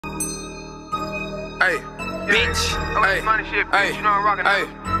Hey, bitch. Hey, money shit, bitch. You know I'm rocking. Hey,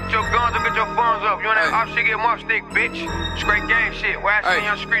 get your guns up, get your phones up. You want that op shit, get mark stick, bitch. Straight gang shit. Why I see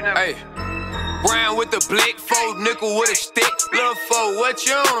on your street now? hey. Brown with the blick, 4 nickel with a stick. Lil' 4, what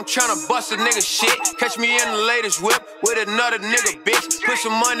you on? I'm tryna bust a nigga shit. Catch me in the latest whip with another nigga, bitch. Put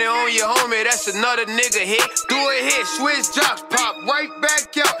some money on your homie, that's another nigga hit. Do a hit, switch jocks, pop right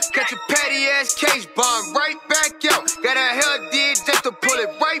back out. Catch a patty ass case bomb right back out. Got a hell did just to pull it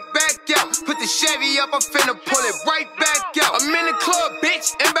right back out. Put the Chevy up, I'm finna pull it right back out. I'm in the club,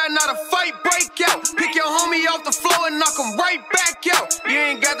 bitch, and better not a fight break out. Pick your homie off the floor and knock him right back out. You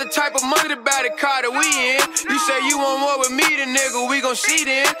ain't got the type of money to buy the car that we in. You say you want more with me, then nigga, we gon' see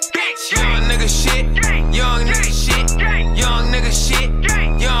then. Bitch, young nigga shit, young nigga shit, young nigga shit,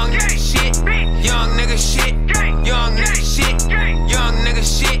 young nigga shit, young nigga shit, young nigga shit, young nigga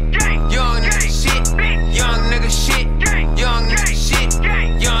shit, young nigga shit, young nigga shit, young nigga shit,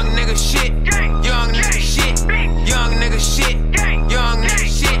 young nigga shit, young nigga shit, young nigga shit, young nigga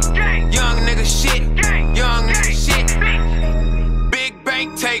shit, young nigga shit, young nigga shit. Big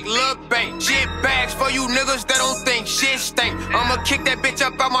bank take look bank, shit bags for you niggas that don't think shit stink. I'ma kick that bitch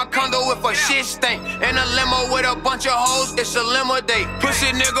up out my condo with a shit stink. In a limo with a bunch of hoes, it's a limo day. Pussy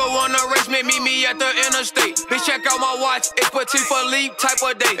nigga wanna race me, meet me at the interstate. Bitch check out my watch, it's petite for leap type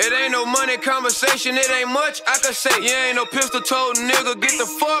of day. It ain't no money conversation, it ain't much I can say. You ain't no pistol told nigga, get the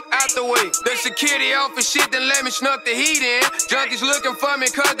fuck out the way. The security off for shit, then let me snuck the heat in. Junkies looking for me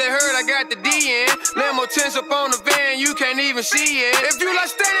cause they heard I got the D in. Limo tense up on the van, you can't even see it. If you like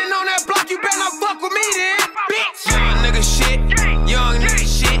standing on that block, you better not fuck with me then, bitch. Young nigga shit, young nigga